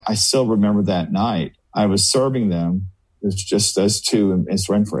I still remember that night. I was serving them. It was just us two and Miss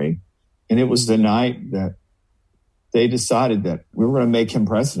Winfrey. And it was the night that they decided that we were going to make him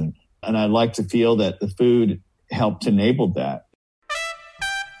president. And I'd like to feel that the food helped enable that.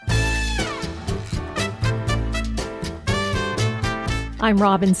 I'm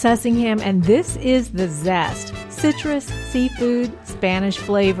Robin Sessingham, and this is The Zest. Citrus, seafood, Spanish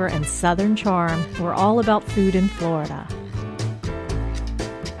flavor, and Southern charm. We're all about food in Florida.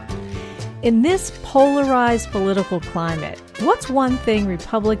 In this polarized political climate, what's one thing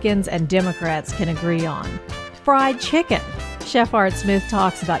Republicans and Democrats can agree on? Fried chicken. Chef Art Smith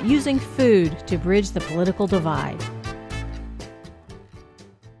talks about using food to bridge the political divide.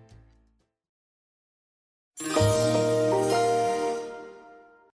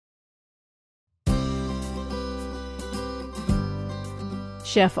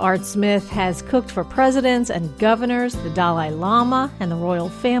 Chef Art Smith has cooked for presidents and governors, the Dalai Lama, and the royal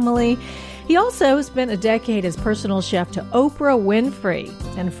family. He also spent a decade as personal chef to Oprah Winfrey,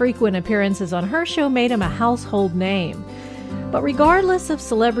 and frequent appearances on her show made him a household name. But regardless of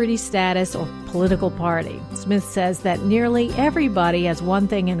celebrity status or political party, Smith says that nearly everybody has one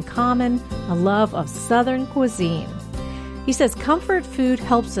thing in common, a love of Southern cuisine. He says comfort food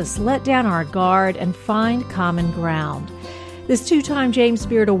helps us let down our guard and find common ground. This two-time James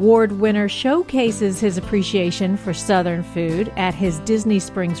Beard Award winner showcases his appreciation for Southern food at his Disney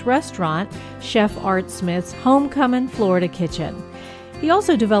Springs restaurant, Chef Art Smith's Homecoming Florida Kitchen. He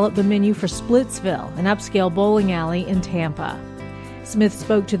also developed the menu for Splitsville, an upscale bowling alley in Tampa. Smith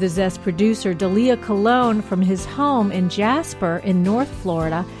spoke to the Zest producer Dalia Colon from his home in Jasper in North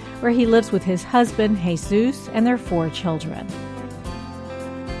Florida, where he lives with his husband, Jesus, and their 4 children.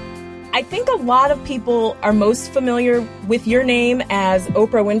 I think a lot of people are most familiar with your name as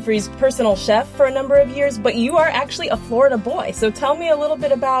Oprah Winfrey's personal chef for a number of years, but you are actually a Florida boy. So tell me a little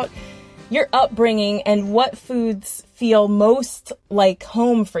bit about your upbringing and what foods feel most like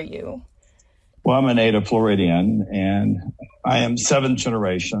home for you. Well, I'm a native Floridian, and I am 7th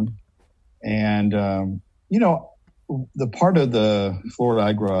generation. And, the part of the Florida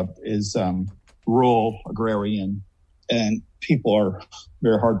I grew up is rural, agrarian, and people are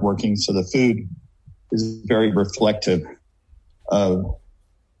very hardworking. So the food is very reflective of,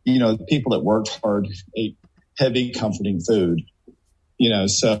 the people that worked hard ate heavy, comforting food.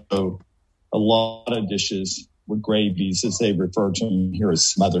 So a lot of dishes with gravies, as they refer to them here, as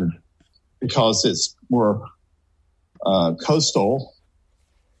smothered, because it's more coastal.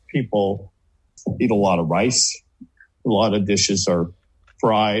 People eat a lot of rice. A lot of dishes are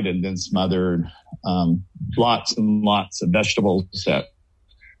fried and then smothered. Lots and lots of vegetables.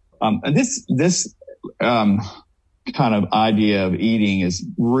 And this kind of idea of eating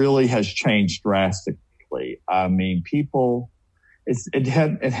really has changed drastically. I mean,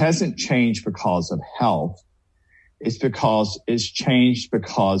 it hasn't changed because of health. It's changed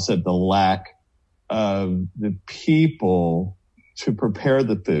because of the lack of the people to prepare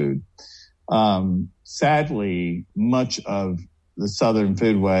the food. Sadly, much of the Southern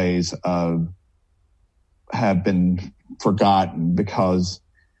foodways have been forgotten because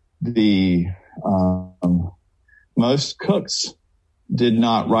the most cooks did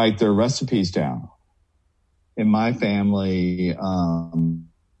not write their recipes down. In my family,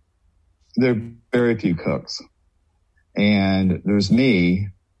 there are very few cooks, and there's me,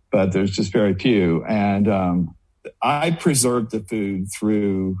 but there's just very few. And I preserved the food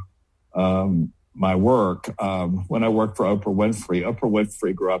through my work. When I worked for Oprah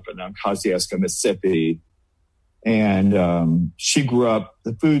Winfrey grew up in Kosciuszko, Mississippi. And she grew up,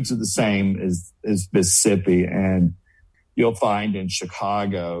 the foods are the same as Mississippi. And you'll find in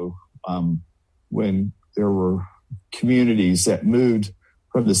Chicago, when there were communities that moved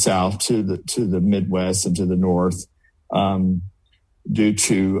from the South to the Midwest and to the North, due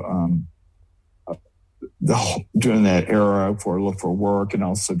to during that era for work, and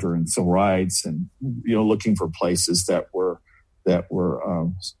also during civil rights, and looking for places that were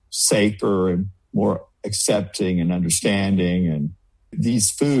safer and more accepting and understanding, and these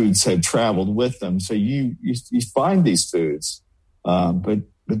foods had traveled with them. So you find these foods, but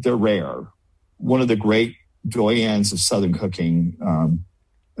they're rare. One of the great doyens of Southern cooking, and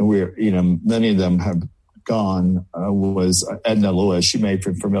many of them have gone, was Edna Lewis. You may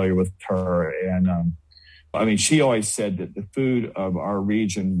be familiar with her, and she always said that the food of our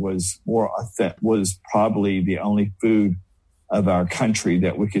region was probably the only food of our country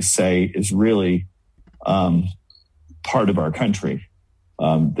that we could say is really part of our country,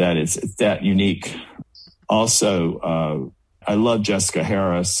 that it's that unique. Also, I love Jessica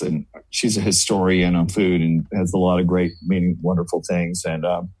Harris, and she's a historian on food and has a lot of great, wonderful things. And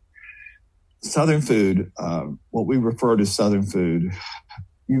Southern food, what we refer to Southern food,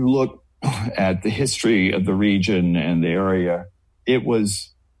 you look at the history of the region and the area, it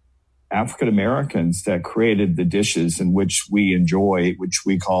was African Americans that created the dishes in which we enjoy, which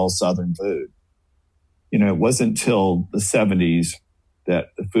we call Southern food. It wasn't until the 70s that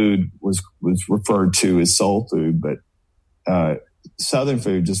the food was referred to as soul food, but Southern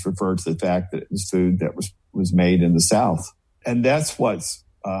food just referred to the fact that it was food that was made in the South. And that's what's,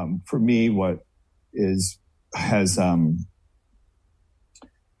 for me, what has been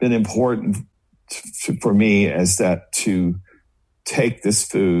important for me is that to take this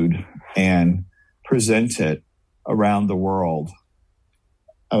food and present it around the world.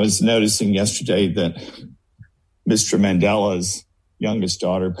 I was noticing yesterday that Mr. Mandela's youngest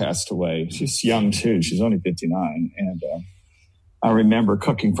daughter passed away. She's young too. She's only 59. And I remember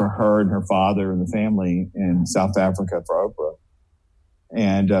cooking for her and her father and the family in South Africa for Oprah.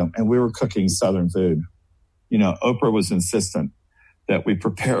 And we were cooking Southern food. Oprah was insistent that we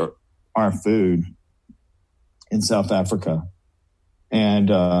prepare our food in South Africa. And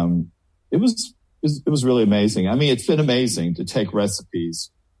it was really amazing. I mean, it's been amazing to take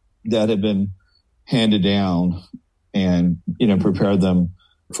recipes that have been handed down and, prepare them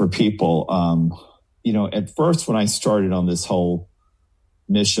for people. At first when I started on this whole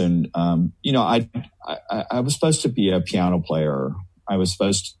mission, I was supposed to be a piano player. I was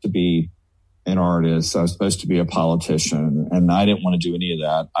supposed to be an artist. I was supposed to be a politician, and I didn't want to do any of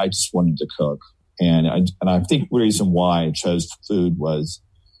that. I just wanted to cook. And I think the reason why I chose food was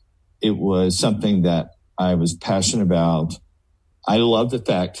it was something that I was passionate about. I love the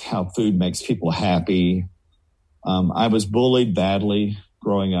fact how food makes people happy. I was bullied badly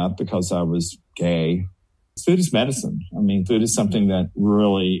growing up because I was gay. Food is medicine. I mean, food is something that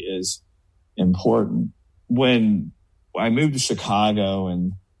really is important. When I moved to Chicago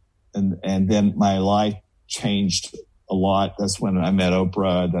and then my life changed a lot. That's when I met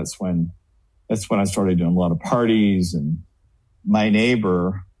Oprah. That's when I started doing a lot of parties. And my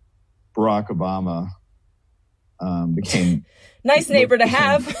neighbor, Barack Obama, became nice neighbor to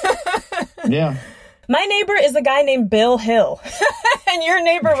have. Yeah. My neighbor is a guy named Bill Hill, and your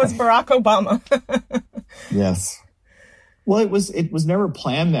neighbor was Barack Obama. Yes. Well, it was never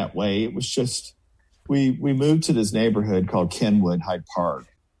planned that way. It was just we moved to this neighborhood called Kenwood, Hyde Park,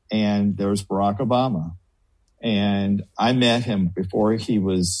 and there was Barack Obama. And I met him before I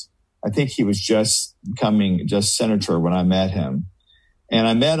think he was just senator when I met him. And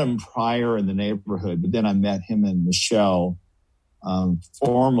I met him prior in the neighborhood, but then I met him and Michelle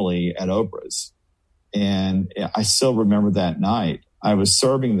formally at Oprah's. And I still remember that night. I was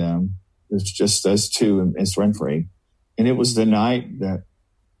serving them. It was just us two and Ms. Winfrey. And it was the night that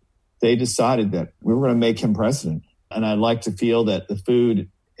they decided that we were going to make him president. And I'd like to feel that the food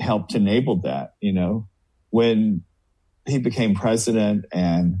helped enable that, When he became president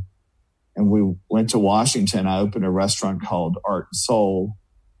and we went to Washington, I opened a restaurant called Art and Soul.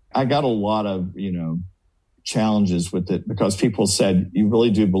 I got a lot of, challenges with it because people said, "You really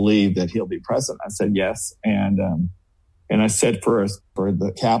do believe that he'll be president?" I said, "Yes." And I said, for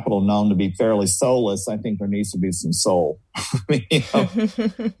the capital known to be fairly soulless, I think there needs to be some soul.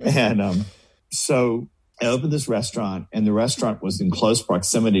 And so I opened this restaurant, and the restaurant was in close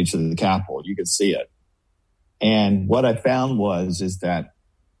proximity to the Capitol. You could see it. And what I found is that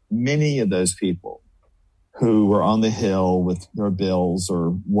many of those people who were on the Hill with their bills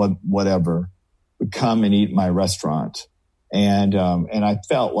or whatever would come and eat in my restaurant. And I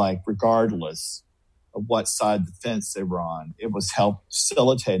felt like regardless of what side of the fence they were on, it was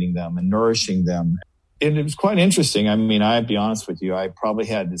facilitating them and nourishing them. And it was quite interesting. I mean, I'd be honest with you, I probably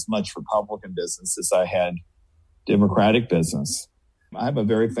had as much Republican business as I had Democratic business. I have a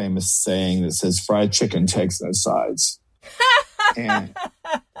very famous saying that says, "Fried chicken takes no sides." And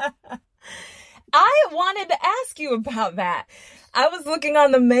I wanted to ask you about that. I was looking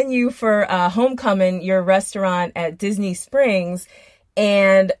on the menu for Homecoming, your restaurant at Disney Springs,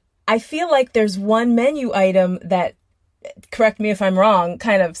 and I feel like there's one menu item that, correct me if I'm wrong,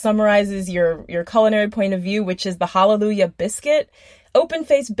 kind of summarizes your culinary point of view, which is the Hallelujah biscuit.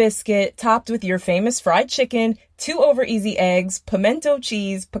 Open-faced biscuit topped with your famous fried chicken, 2 over-easy eggs, pimento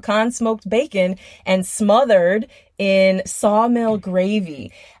cheese, pecan smoked bacon, and smothered in sawmill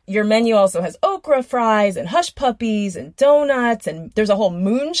gravy. Your menu also has okra fries and hush puppies and donuts, and there's a whole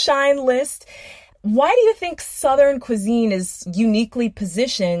moonshine list. Why do you think Southern cuisine is uniquely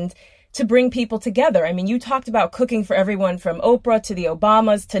positioned to bring people together. I mean, you talked about cooking for everyone from Oprah to the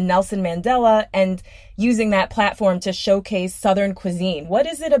Obamas to Nelson Mandela and using that platform to showcase Southern cuisine. What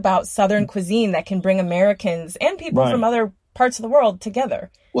is it about Southern cuisine that can bring Americans and people from other parts of the world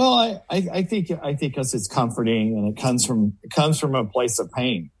together? Well, I think because it's comforting and it comes from a place of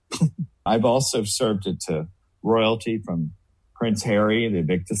pain. I've also served it to royalty, from Prince Harry, the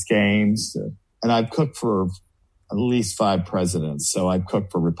Invictus Games, and I've cooked for at least 5 presidents. So I've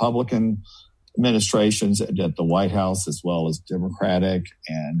cooked for Republican administrations at the White House as well as Democratic.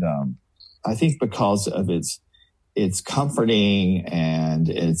 And I think because of its comforting and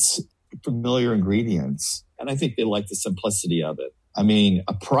its familiar ingredients, and I think they like the simplicity of it. I mean,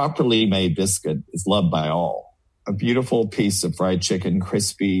 a properly made biscuit is loved by all. A beautiful piece of fried chicken,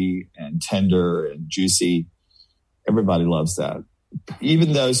 crispy and tender and juicy. Everybody loves that.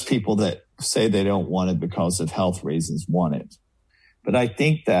 Even those people that say they don't want it because of health reasons want it. But I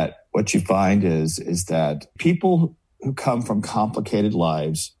think that what you find is that people who come from complicated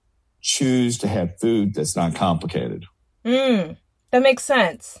lives choose to have food that's not complicated. That makes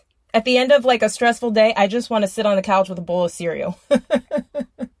sense. At the end of like a stressful day, I just want to sit on the couch with a bowl of cereal.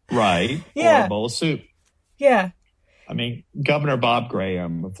 Right. Yeah. Or a bowl of soup. Yeah. I mean, Governor Bob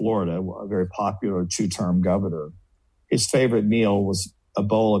Graham of Florida, a very popular 2-term governor, his favorite meal was a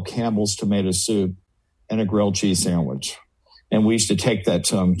bowl of Campbell's tomato soup and a grilled cheese sandwich. And we used to take that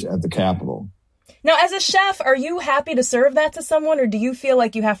to him at the Capitol. Now, as a chef, are you happy to serve that to someone, or do you feel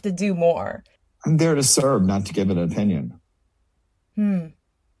like you have to do more? I'm there to serve, not to give an opinion.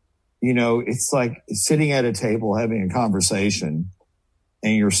 You know, it's like sitting at a table having a conversation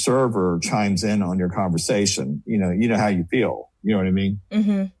and your server chimes in on your conversation. You know how you feel. You know what I mean?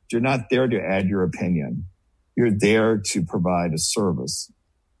 Mm-hmm. You're not there to add your opinion. You're there to provide a service.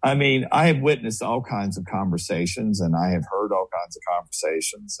 I mean, I have witnessed all kinds of conversations and I have heard all kinds of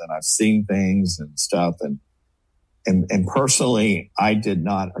conversations and I've seen things and stuff. And personally, I did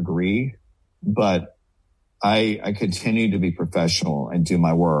not agree, but I continue to be professional and do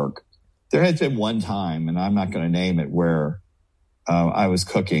my work. There has been one time, and I'm not going to name it, where I was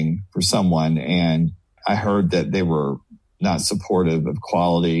cooking for someone and I heard that they were not supportive of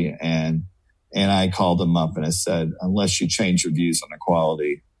quality, and I called them up and I said, unless you change your views on the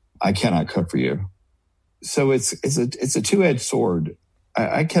quality, I cannot cook for you. So it's a two-edged sword.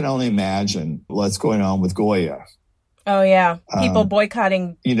 I can only imagine what's going on with Goya. Oh, yeah. People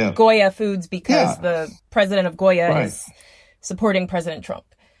boycotting Goya foods because the president of Goya is supporting President Trump.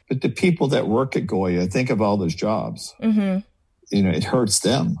 But the people that work at Goya, think of all those jobs. Mm-hmm. It hurts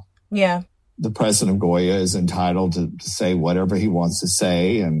them. Yeah. The president of Goya is entitled to say whatever he wants to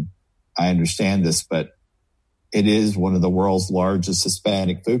say. And I understand this, but it is one of the world's largest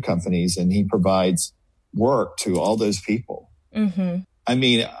Hispanic food companies, and he provides work to all those people. Mm-hmm. I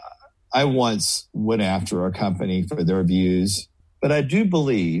mean, I once went after a company for their views, but I do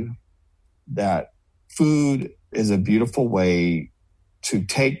believe that food is a beautiful way to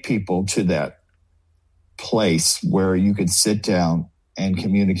take people to that place where you could sit down and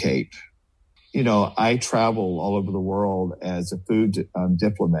communicate. I travel all over the world as a food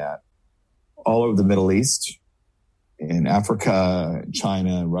diplomat, all over the Middle East, in Africa,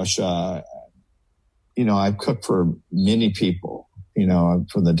 China, Russia. I've cooked for many people,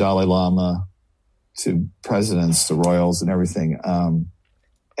 from the Dalai Lama to presidents, to royals and everything.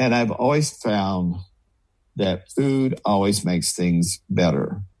 And I've always found that food always makes things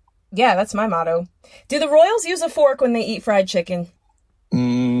better. Yeah, that's my motto. Do the royals use a fork when they eat fried chicken?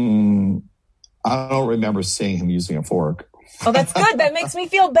 I don't remember seeing him using a fork. Oh, that's good. That makes me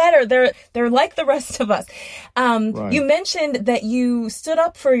feel better. They're like the rest of us. Right. You mentioned that you stood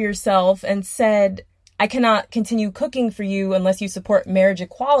up for yourself and said, I cannot continue cooking for you unless you support marriage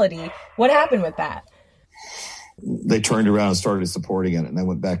equality. What happened with that? They turned around and started supporting it, and I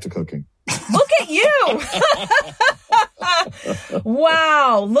went back to cooking. Look at you.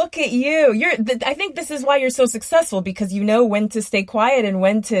 Wow. Look at you. I think this is why you're so successful, because you know when to stay quiet and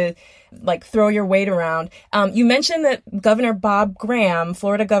when to throw your weight around. You mentioned that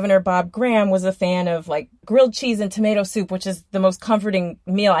Florida Governor Bob Graham was a fan of grilled cheese and tomato soup, which is the most comforting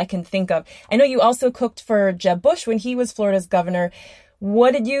meal I can think of. I know you also cooked for Jeb Bush when he was Florida's governor.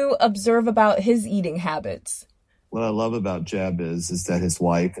 What did you observe about his eating habits? What I love about Jeb is that his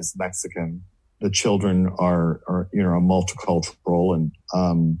wife is Mexican. The children are multicultural,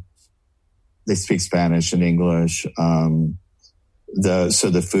 and they speak Spanish and English. So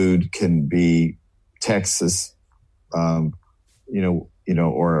the food can be Texas, or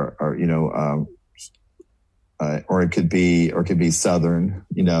it could be Southern.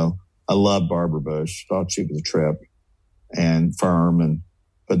 I love Barbara Bush. Thought she was a trip and firm,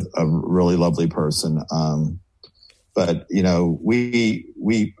 but a really lovely person. But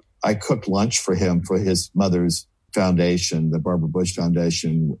I cooked lunch for him for his mother's foundation, the Barbara Bush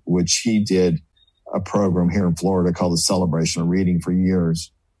Foundation, which he did a program here in Florida called the Celebration of Reading for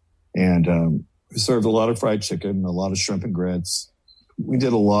years. And we served a lot of fried chicken, a lot of shrimp and grits. We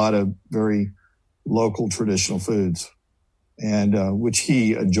did a lot of very local traditional foods, and which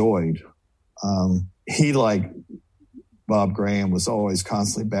he enjoyed. He, like Bob Graham, was always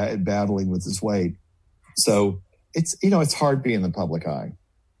constantly battling with his weight. So it's hard being in the public eye.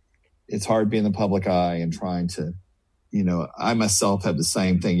 It's hard being in the public eye and trying to, I myself had the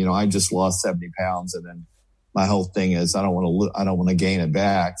same thing. I just lost 70 pounds, and then my whole thing is I don't want to gain it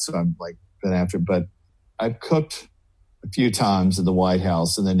back. So I'm like been after, but I've cooked a few times in the White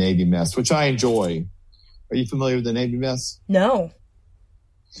House in the Navy mess, which I enjoy. Are you familiar with the Navy mess? No.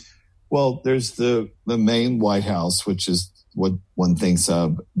 Well, there's the main White House, which is what one thinks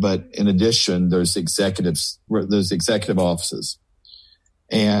of. But in addition, there's executive offices.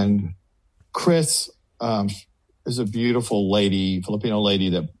 And Chris is a beautiful lady, Filipino lady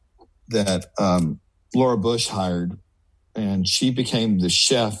that Laura Bush hired. And she became the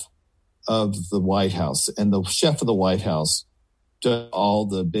chef of the White House. And the chef of the White House does all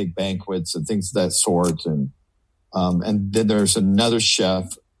the big banquets and things of that sort. And then there's another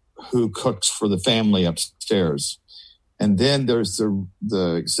chef who cooks for the family upstairs. And then there's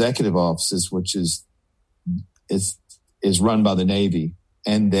the executive offices, which is run by the Navy,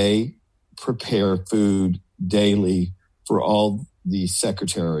 and they prepare food daily for all the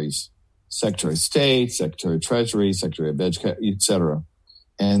secretaries, Secretary of State, Secretary of Treasury, Secretary of Education, et cetera.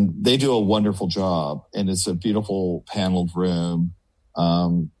 And they do a wonderful job, and it's a beautiful paneled room.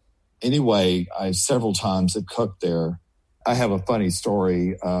 Anyway, I several times have cooked there. I have a funny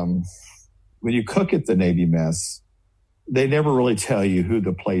story. When you cook at the Navy mess, they never really tell you who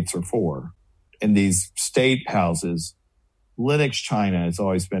the plates are for. In these state houses, Lenox china has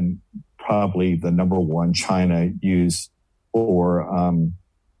always been probably the number one china used for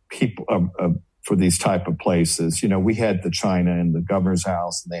people for these type of places. We had the china in the governor's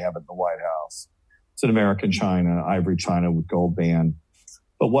house, and they have it in the White House. It's an American china, ivory china with gold band.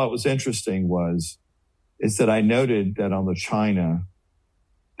 But what was interesting is that I noted that on the china,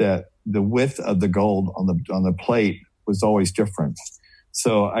 that the width of the gold on the plate was always different.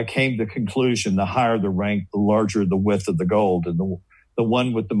 So I came to the conclusion, the higher the rank, the larger the width of the gold. And the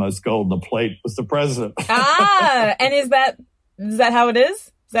one with the most gold on the plate was the president. And is that how it is?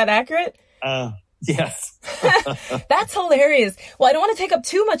 Is that accurate? Yes. That's hilarious. Well, I don't want to take up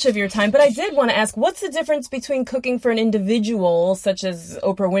too much of your time, but I did want to ask, what's the difference between cooking for an individual, such as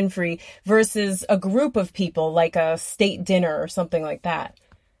Oprah Winfrey, versus a group of people, like a state dinner or something like that?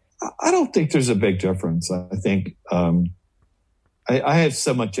 I don't think there's a big difference. I think I have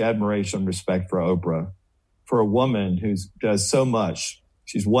so much admiration and respect for Oprah, for a woman who does so much.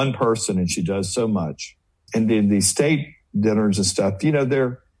 She's one person and she does so much. And then the state dinners and stuff,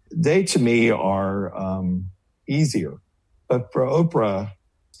 they to me are easier. But for Oprah,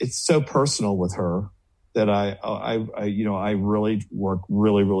 it's so personal with her that I really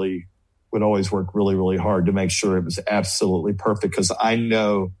would always work really, really hard to make sure it was absolutely perfect, because I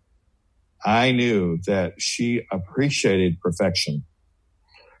knew that she appreciated perfection.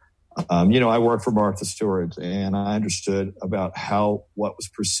 I worked for Martha Stewart, and I understood about what was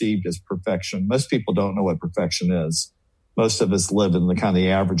perceived as perfection. Most people don't know what perfection is. Most of us live in the kind of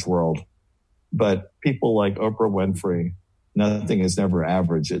the average world. But people like Oprah Winfrey, nothing is never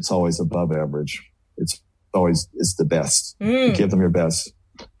average. It's always above average. It's the best. You give them your best.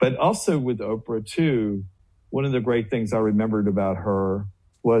 But also with Oprah, too, one of the great things I remembered about her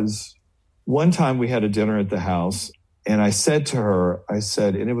was one time we had a dinner at the house, and I said to her,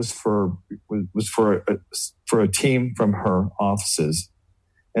 and it was for a team from her offices.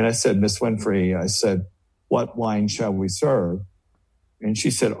 And I said, Miss Winfrey, I said, what wine shall we serve? And she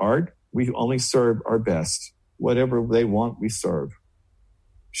said, Art, we only serve our best. Whatever they want, we serve.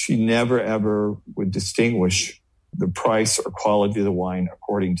 She never, ever would distinguish the price or quality of the wine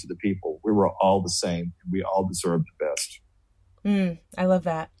according to the people. We were all the same, and we all deserved the best. I love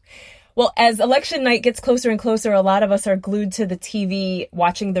that. Well, as election night gets closer and closer, a lot of us are glued to the TV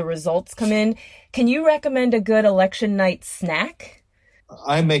watching the results come in. Can you recommend a good election night snack?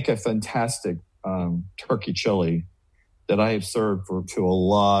 I make a fantastic turkey chili that I have served to a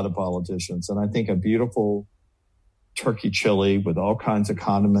lot of politicians. And I think a beautiful turkey chili with all kinds of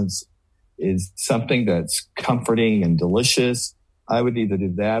condiments is something that's comforting and delicious. I would either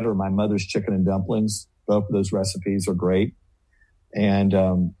do that or my mother's chicken and dumplings. Both of those recipes are great.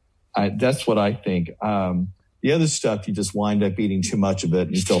 And that's what I think. The other stuff, you just wind up eating too much of it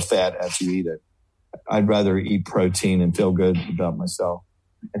and you feel fat as you eat it. I'd rather eat protein and feel good about myself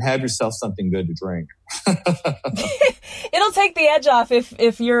and have yourself something good to drink. It'll take the edge off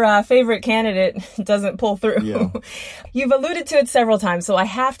if your favorite candidate doesn't pull through. Yeah. You've alluded to it several times, so I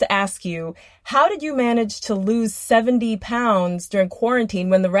have to ask you, how did you manage to lose 70 pounds during quarantine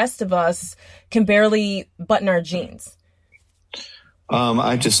when the rest of us can barely button our jeans?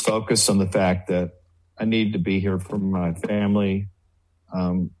 I just focused on the fact that I needed to be here for my family.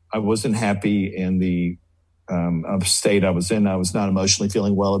 I wasn't happy in the state I was in. I was not emotionally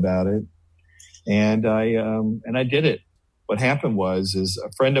feeling well about it. And I did it. What happened was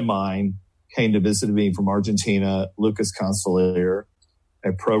a friend of mine came to visit me from Argentina, Lucas Consoler,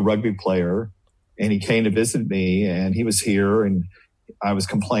 a pro rugby player. And he came to visit me and he was here and I was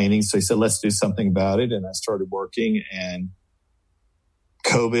complaining. So he said, let's do something about it. And I started working and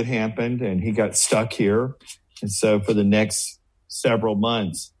COVID happened and he got stuck here. And so for the next several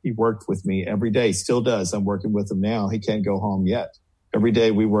months, he worked with me every day, still does. I'm working with him now. He can't go home yet. Every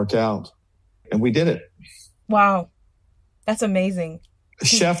day we work out and we did it. Wow. That's amazing. A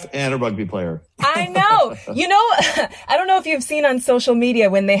chef and a rugby player. I know. I don't know if you've seen on social media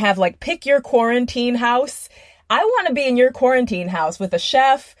when they have like, pick your quarantine house. I want to be in your quarantine house with a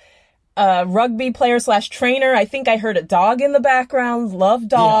chef, a rugby player / trainer. I think I heard a dog in the background. Love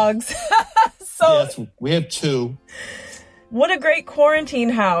dogs. Yeah. Yes, we have 2. What a great quarantine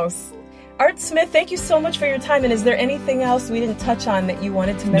house. Art Smith, thank you so much for your time. And is there anything else we didn't touch on that you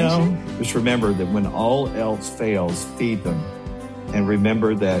wanted to mention? No, just remember that when all else fails, feed them. And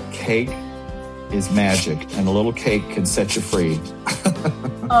remember that cake is magic and a little cake can set you free.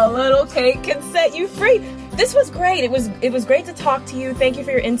 A little cake can set you free. This was great. It was great to talk to you. Thank you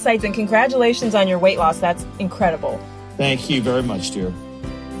for your insights and congratulations on your weight loss. That's incredible. Thank you very much, dear.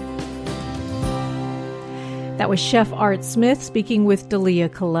 That was Chef Art Smith speaking with Dalia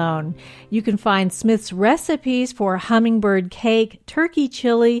Colón. You can find Smith's recipes for hummingbird cake, turkey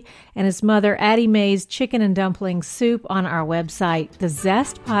chili, and his mother Addie Mae's chicken and dumpling soup on our website,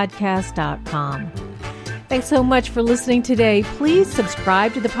 thezestpodcast.com. Thanks so much for listening today. Please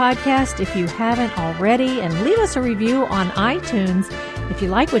subscribe to the podcast if you haven't already, and leave us a review on iTunes if you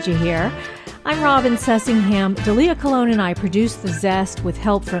like what you hear. I'm Robin Sussingham. Dalia Colón and I produce The Zest with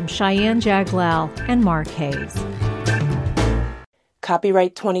help from Cheyenne Jaglal and Mark Hayes.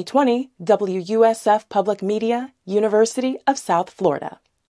 Copyright 2020, WUSF Public Media, University of South Florida.